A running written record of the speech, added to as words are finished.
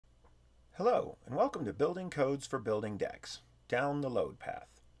Hello, and welcome to Building Codes for Building Decks, down the load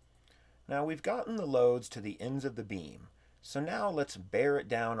path. Now we've gotten the loads to the ends of the beam, so now let's bear it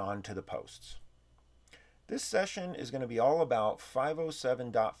down onto the posts. This session is going to be all about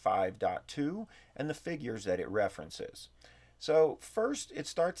 507.5.2 and the figures that it references. So first, it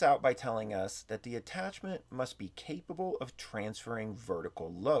starts out by telling us that the attachment must be capable of transferring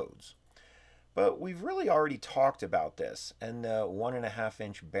vertical loads. But we've really already talked about this and the 1.5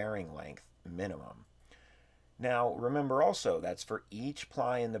 inch bearing length minimum. Now remember also that's for each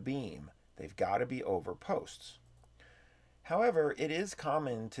ply in the beam. They've got to be over posts. However, it is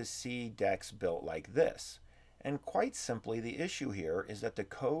common to see decks built like this, and quite simply the issue here is that the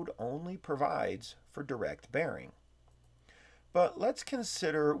code only provides for direct bearing. But let's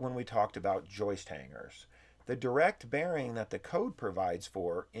consider when we talked about joist hangers. The direct bearing that the code provides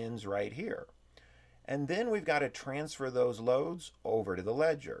for ends right here. And then we've got to transfer those loads over to the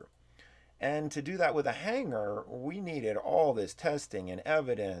ledger. And to do that with a hanger, we needed all this testing and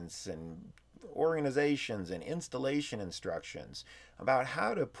evidence and organizations and installation instructions about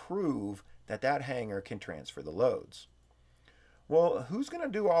how to prove that that hanger can transfer the loads. Well, who's going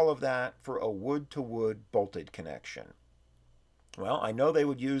to do all of that for a wood-to-wood bolted connection? Well, I know they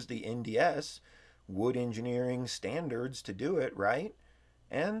would use the NDS, Wood Engineering Standards, to do it, right?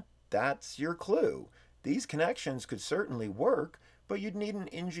 And that's your clue. These connections could certainly work, but you'd need an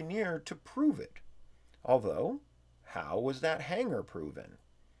engineer to prove it. Although, how was that hanger proven?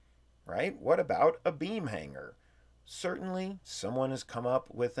 Right? What about a beam hanger? Certainly, someone has come up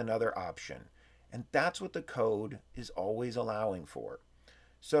with another option, and that's what the code is always allowing for.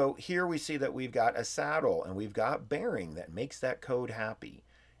 So here we see that we've got a saddle and we've got bearing that makes that code happy,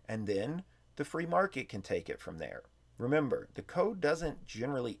 and then the free market can take it from there. Remember, the code doesn't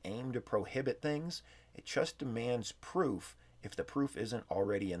generally aim to prohibit things, it just demands proof if the proof isn't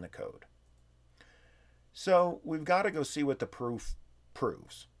already in the code. So we've got to go see what the proof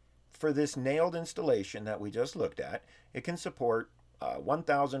proves. For this nailed installation that we just looked at, it can support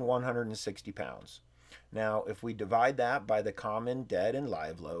 1,160 pounds. Now, if we divide that by the common dead and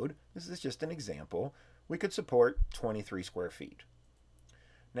live load, this is just an example, we could support 23 square feet.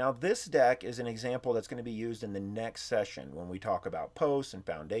 Now this deck is an example that's going to be used in the next session when we talk about posts and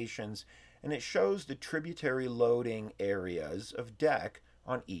foundations, and it shows the tributary loading areas of deck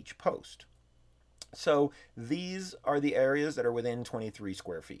on each post. So these are the areas that are within 23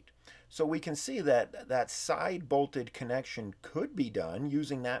 square feet. So we can see that that side bolted connection could be done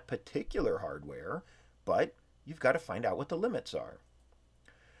using that particular hardware, but you've got to find out what the limits are.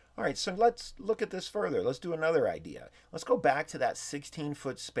 All right, so let's look at this further. Let's do another idea. Let's go back to that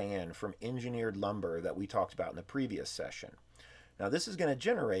 16-foot span from engineered lumber that we talked about in the previous session. Now this is going to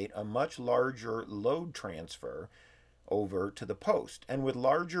generate a much larger load transfer over to the post. And with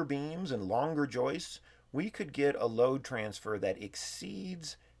larger beams and longer joists, we could get a load transfer that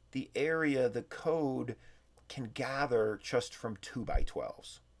exceeds the area the code can gather just from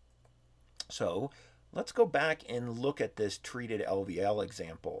 2x12s. So let's go back and look at this treated LVL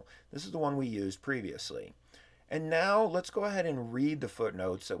example. This is the one we used previously. And now let's go ahead and read the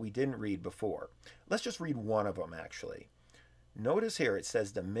footnotes that we didn't read before. Let's just read one of them actually. Notice here it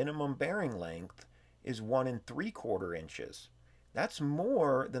says the minimum bearing length is 1 3/4 inches. That's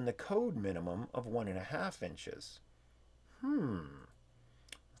more than the code minimum of 1.5 inches.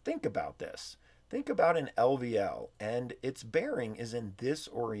 Think about this. Think about an LVL and its bearing is in this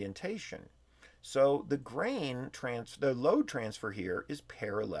orientation. So the load transfer here is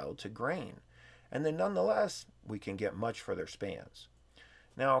parallel to grain. And then nonetheless, we can get much further spans.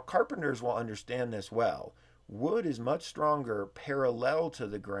 Now, carpenters will understand this well. Wood is much stronger parallel to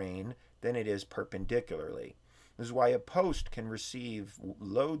the grain than it is perpendicularly. This is why a post can receive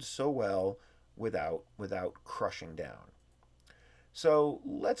loads so well without crushing down. So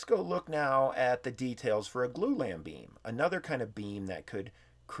let's go look now at the details for a glulam beam, another kind of beam that could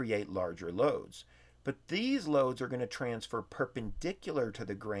create larger loads. But these loads are going to transfer perpendicular to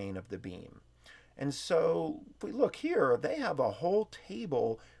the grain of the beam. And so if we look here, they have a whole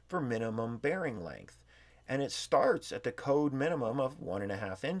table for minimum bearing length. And it starts at the code minimum of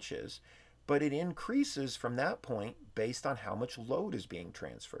 1.5 inches, but it increases from that point based on how much load is being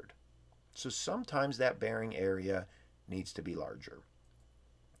transferred. So sometimes that bearing area needs to be larger.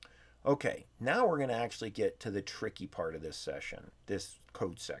 Okay, now we're going to actually get to the tricky part of this session, this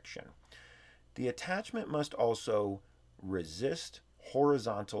code section. The attachment must also resist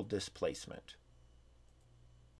horizontal displacement.